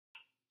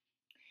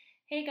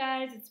Hey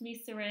guys, it's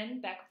me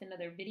Seren, back with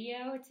another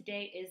video.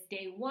 Today is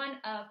day 1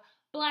 of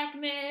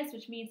Blackmas,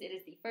 which means it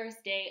is the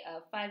first day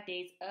of 5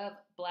 days of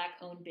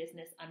Black-owned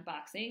business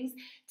unboxings.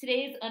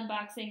 Today's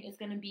unboxing is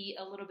going to be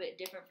a little bit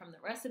different from the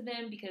rest of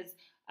them because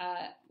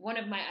one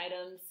of my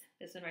items,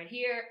 this one right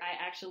here,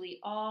 I actually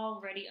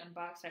already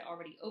unboxed. I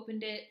already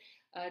opened it.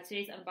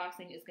 Today's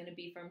unboxing is going to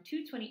be from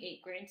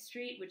 228 Grand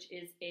Street, which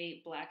is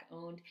a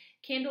Black-owned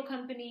candle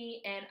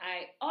company, and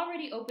I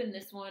already opened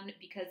this one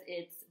because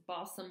it's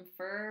balsam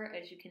fir,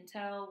 as you can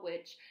tell,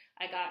 which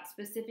I got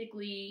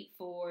specifically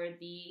for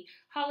the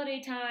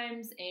holiday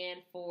times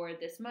and for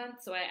this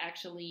month. So I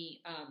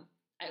actually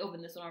I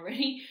opened this one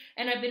already,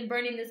 and I've been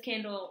burning this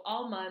candle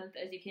all month.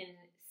 As you can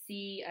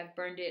see, I've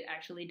burned it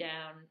actually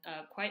down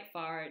quite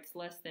far. It's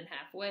less than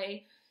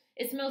halfway.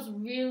 It smells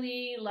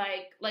really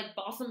like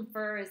balsam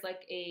fir is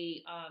like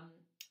a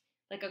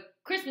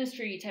Christmas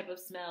tree type of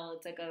smell.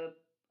 It's like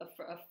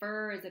a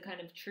fir is a kind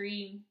of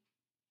tree,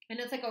 and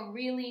it's like a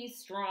really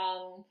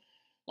strong,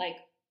 like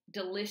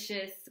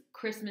delicious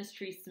Christmas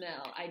tree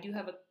smell. I do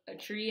have a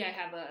tree. I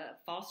have a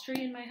false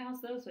tree in my house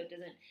though, so it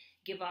doesn't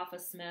give off a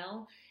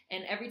smell.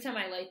 And every time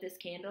I light this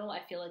candle, I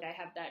feel like I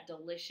have that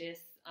delicious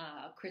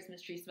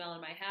Christmas tree smell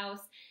in my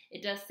house.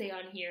 It does say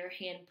on here,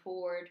 hand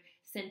poured,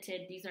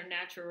 scented. These are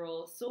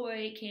natural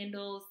soy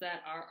candles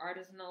that are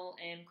artisanal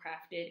and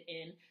crafted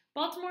in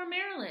Baltimore,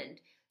 Maryland.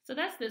 So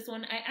that's this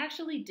one. I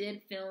actually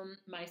did film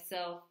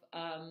myself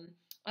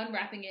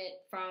unwrapping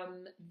it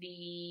from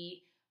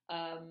the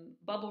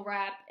bubble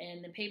wrap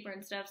and the paper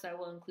and stuff, so I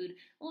will include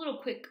a little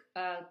quick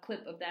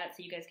clip of that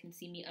so you guys can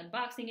see me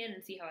unboxing it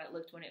and see how it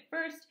looked when it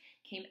first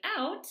came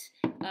out,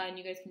 and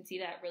you guys can see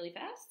that really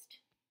fast.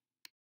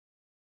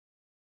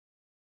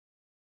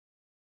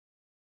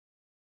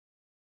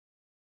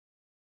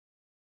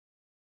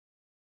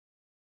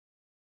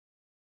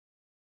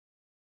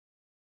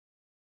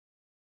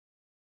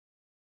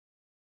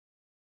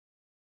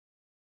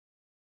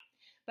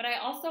 But I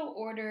also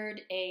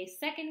ordered a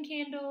second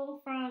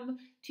candle from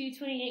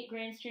 228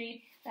 Grand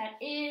Street that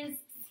is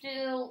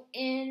still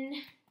in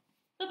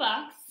the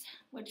box,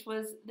 which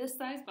was this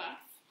size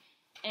box.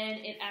 And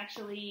it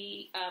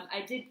actually,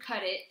 I did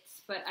cut it,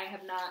 but I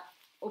have not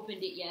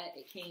opened it yet.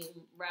 It came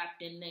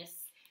wrapped in this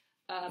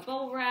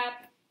bubble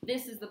wrap.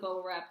 This is the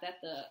bubble wrap that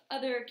the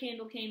other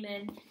candle came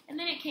in. And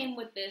then it came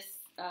with this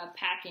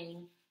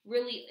packing.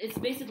 Really, it's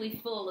basically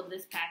full of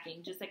this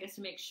packing, just I guess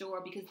to make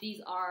sure, because these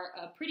are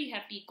pretty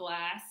hefty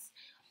glass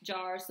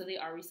jars, so they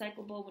are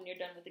recyclable. When you're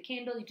done with the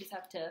candle, you just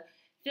have to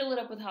fill it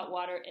up with hot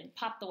water and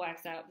pop the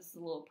wax out. This is a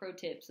little pro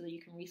tip so that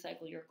you can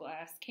recycle your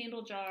glass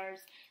candle jars.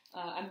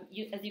 As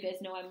you guys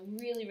know, I'm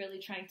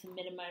really trying to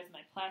minimize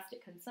my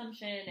plastic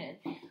consumption and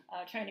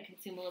trying to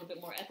consume a little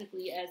bit more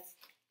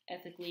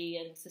ethically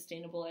and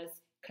sustainable as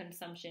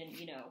consumption.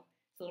 You know,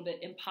 it's a little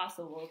bit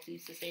impossible to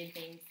sustain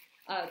things.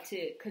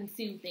 To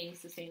consume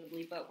things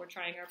sustainably, but we're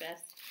trying our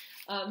best.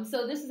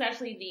 So this is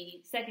actually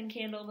the second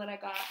candle that I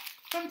got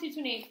from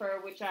 228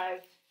 Fir, which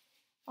I've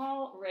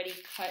already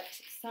cut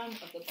some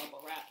of the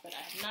bubble wrap, but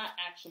I have not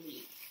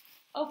actually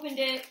opened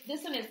it.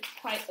 This one is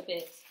quite a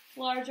bit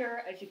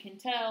larger, as you can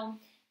tell.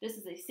 This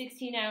is a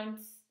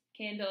 16-ounce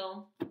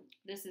candle.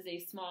 This is a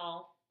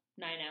small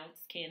 9-ounce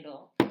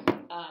candle.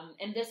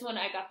 And this one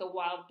I got the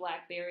wild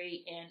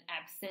blackberry and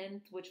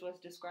absinthe, which was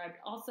described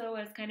also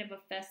as kind of a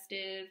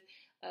festive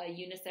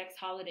unisex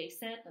holiday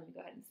scent. Let me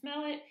go ahead and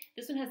smell it.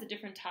 This one has a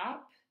different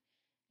top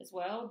as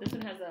well. This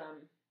one has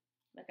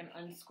like an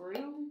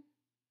unscrew.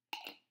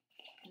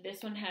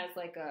 This one has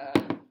like a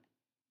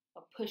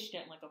push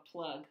down, like a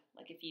plug,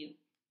 like if you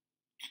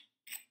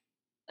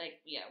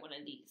one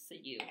of these. So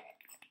you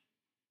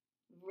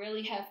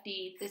really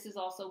hefty. This is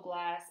also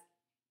glass.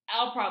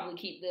 I'll probably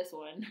keep this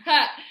one.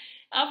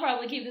 I'll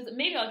probably keep this.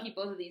 Maybe I'll keep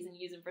both of these and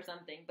use them for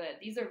something. But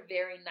these are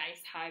very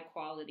nice, high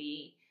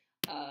quality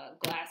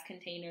glass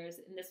containers,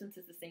 and this one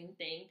says the same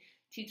thing.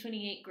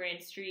 228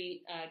 Grand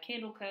Street,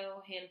 Candle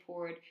Co., hand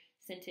poured,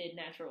 scented,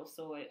 natural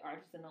soy,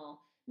 artisanal,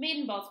 made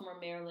in Baltimore,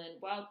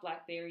 Maryland, wild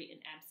blackberry and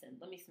absinthe.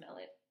 Let me smell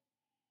it.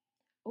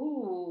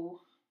 Ooh,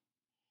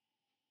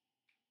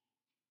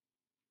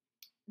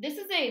 this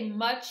is a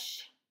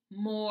much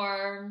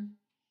more.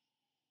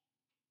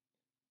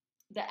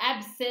 The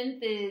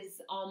absinthe is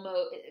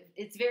almost.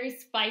 It's very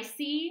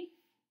spicy.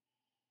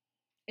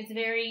 It's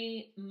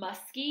very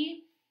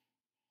musky.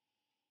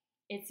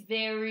 It's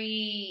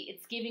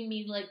giving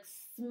me like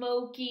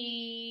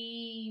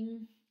smoky,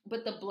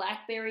 but the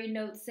blackberry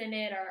notes in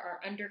it are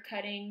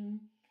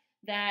undercutting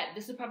that.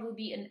 This would probably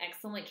be an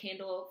excellent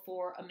candle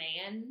for a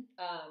man.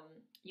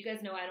 You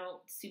guys know I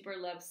don't super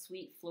love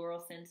sweet floral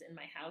scents in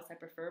my house. I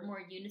prefer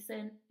more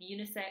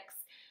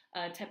unisex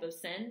type of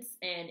scents.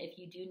 And if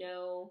you do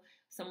know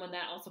someone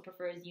that also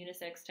prefers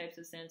unisex types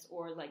of scents,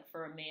 or like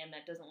for a man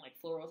that doesn't like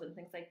florals and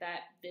things like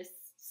that, this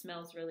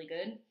smells really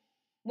good.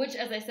 Which,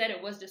 as I said,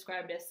 it was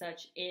described as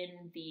such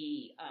in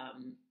the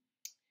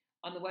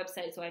on the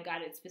website, so I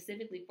got it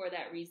specifically for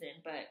that reason.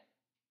 But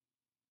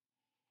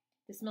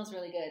this smells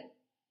really good.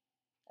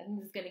 I think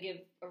this is going to give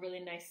a really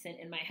nice scent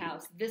in my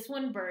house. This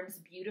one burns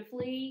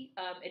beautifully.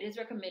 It is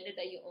recommended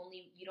that you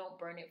don't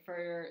burn it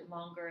for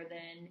longer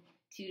than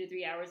 2 to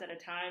 3 hours at a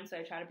time. So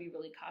I try to be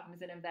really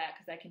cognizant of that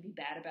because I can be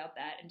bad about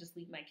that and just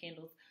leave my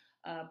candles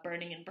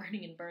burning and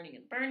burning and burning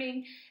and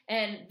burning.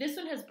 And this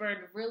one has burned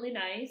really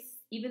nice.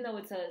 Even though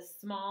it's a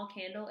small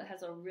candle, it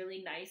has a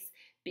really nice,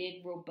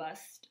 big,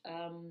 robust,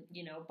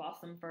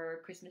 balsam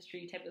for Christmas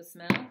tree type of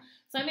smell.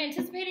 So I'm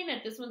anticipating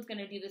that this one's going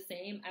to do the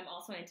same. I'm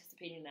also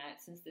anticipating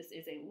that since this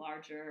is a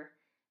larger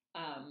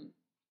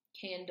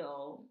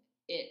candle,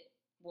 it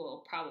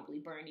will probably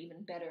burn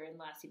even better and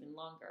last even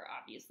longer,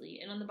 obviously.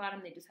 And on the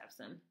bottom, they just have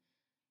some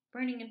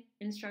burning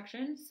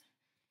instructions.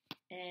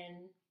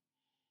 And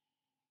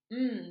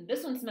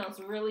this one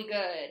smells really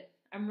good.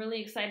 I'm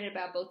really excited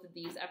about both of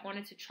these. I've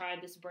wanted to try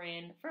this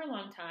brand for a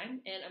long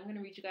time, and I'm going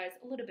to read you guys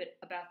a little bit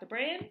about the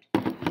brand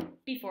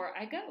before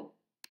I go.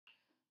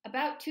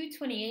 About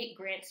 228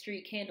 Grant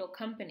Street Candle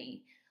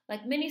Company.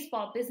 Like many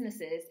small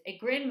businesses, a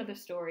grandmother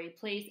story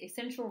plays a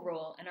central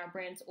role in our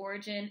brand's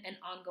origin and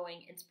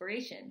ongoing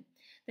inspiration.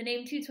 The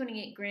name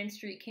 228 Grand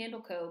Street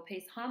Candle Co.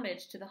 pays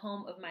homage to the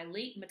home of my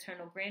late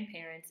maternal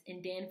grandparents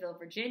in Danville,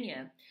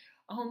 Virginia,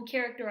 a home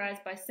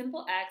characterized by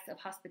simple acts of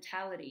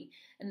hospitality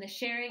and the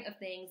sharing of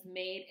things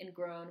made and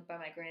grown by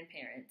my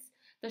grandparents.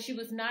 Though she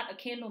was not a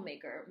candle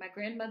maker, my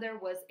grandmother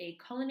was a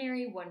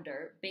culinary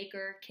wonder,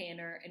 baker,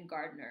 canner, and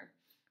gardener.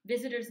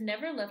 Visitors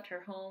never left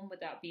her home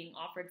without being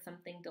offered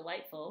something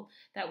delightful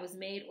that was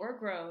made or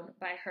grown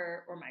by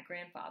her or my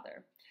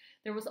grandfather.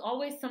 There was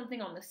always something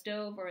on the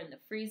stove or in the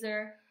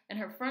freezer, and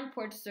her front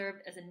porch served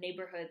as a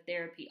neighborhood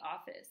therapy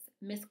office.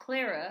 Miss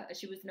Clara, as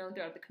she was known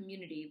throughout the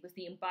community, was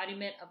the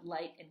embodiment of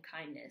light and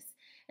kindness.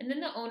 And then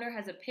the owner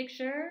has a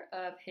picture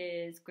of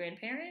his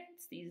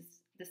grandparents,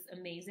 this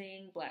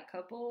amazing black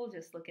couple,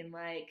 just looking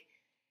like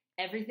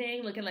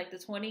everything, looking like the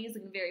 20s,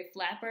 looking very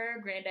flapper.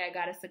 Granddad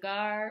got a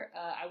cigar.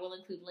 I will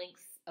include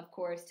links, of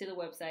course, to the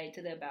website,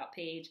 to the About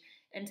page,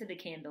 and to the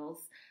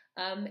candles.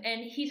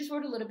 And he just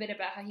wrote a little bit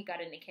about how he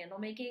got into candle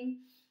making.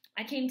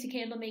 I came to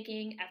candle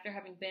making after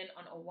having been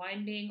on a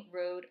winding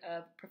road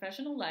of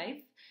professional life.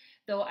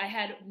 Though I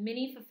had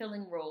many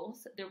fulfilling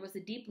roles, there was a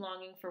deep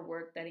longing for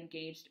work that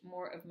engaged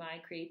more of my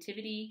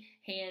creativity,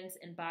 hands,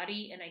 and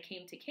body, and I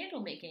came to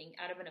candle making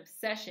out of an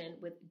obsession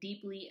with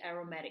deeply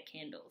aromatic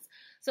candles.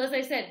 So as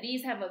I said,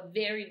 these have a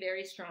very,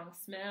 very strong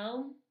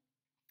smell,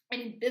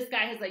 and this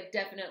guy has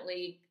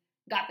definitely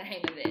got the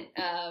hang of it.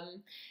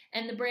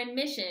 And the brand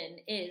mission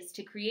is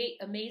to create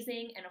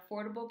amazing and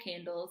affordable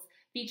candles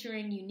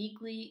featuring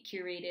uniquely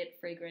curated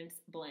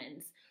fragrance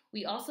blends.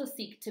 We also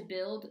seek to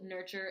build,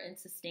 nurture, and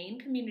sustain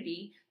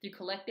community through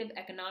collective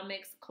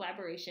economics,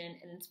 collaboration,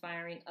 and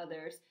inspiring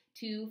others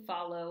to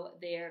follow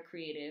their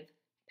creative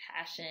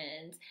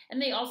passions.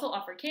 And they also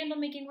offer candle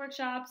making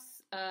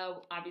workshops,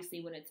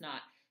 obviously when it's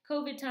not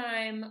COVID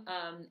time,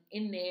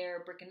 in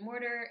their brick and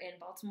mortar in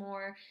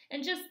Baltimore.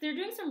 And just, they're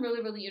doing some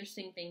really, really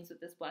interesting things with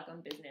this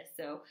Black-owned business.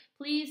 So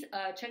please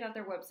check out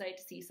their website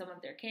to see some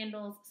of their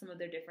candles, some of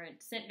their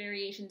different scent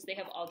variations. They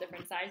have all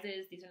different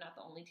sizes. These are not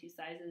the only 2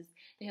 sizes.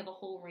 They have a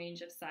whole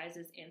range of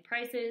sizes and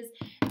prices.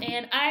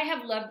 And I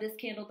have loved this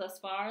candle thus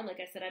far. Like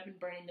I said, I've been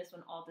burning this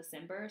one all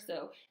December.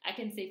 So I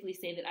can safely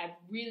say that I've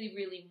really,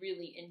 really,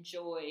 really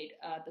enjoyed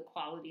the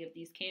quality of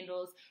these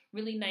candles.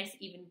 Really nice,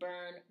 even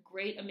burn.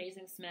 Great,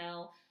 amazing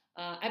smell.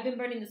 I've been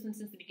burning this one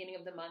since the beginning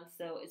of the month,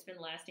 so it's been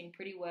lasting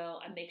pretty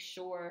well. I make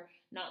sure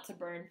not to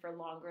burn for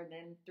longer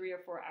than 3 or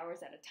 4 hours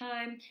at a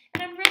time.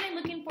 And I'm really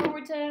looking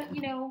forward to,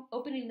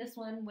 opening this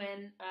one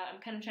when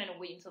I'm kind of trying to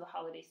wait until the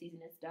holiday season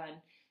is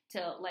done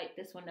to light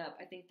this one up.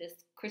 I think this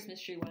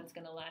Christmas tree one is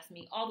going to last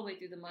me all the way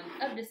through the month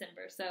of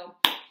December. So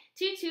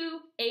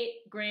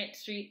 228 Grant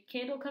Street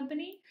Candle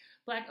Company,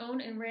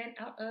 Black-owned and ran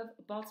out of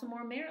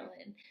Baltimore,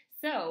 Maryland.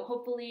 So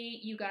hopefully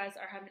you guys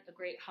are having a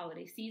great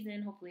holiday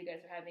season. Hopefully you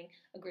guys are having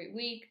a great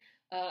week.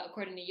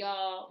 According to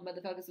y'all,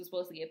 motherfuckers was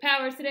supposed to get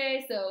powers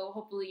today, so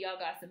hopefully y'all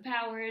got some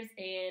powers,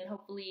 and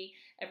hopefully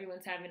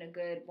everyone's having a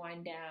good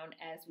wind down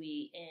as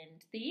we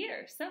end the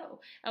year.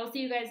 So I will see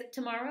you guys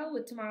tomorrow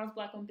with tomorrow's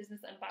Black-owned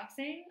business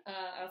unboxing.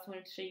 I also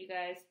wanted to show you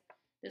guys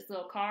this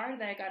little card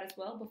that I got as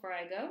well before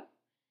I go.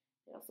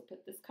 I also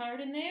put this card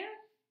in there,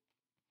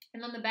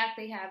 and on the back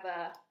they have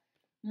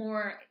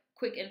more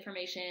quick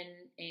information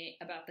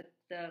about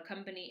the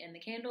company and the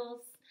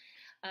candles.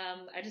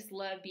 I just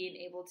love being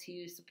able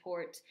to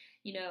support,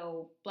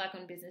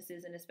 Black-owned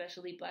businesses, and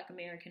especially Black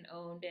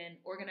American-owned, and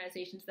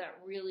organizations that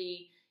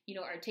really,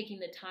 are taking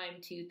the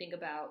time to think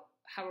about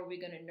how are we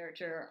going to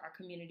nurture our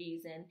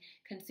communities and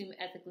consume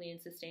ethically and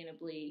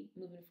sustainably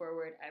moving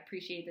forward. I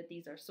appreciate that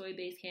these are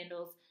soy-based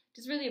candles.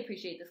 Just really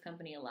appreciate this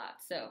company a lot.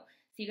 So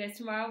see you guys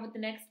tomorrow with the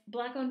next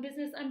Black-owned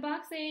business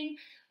unboxing.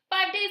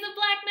 5 days of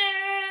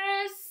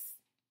Blackness!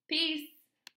 Peace!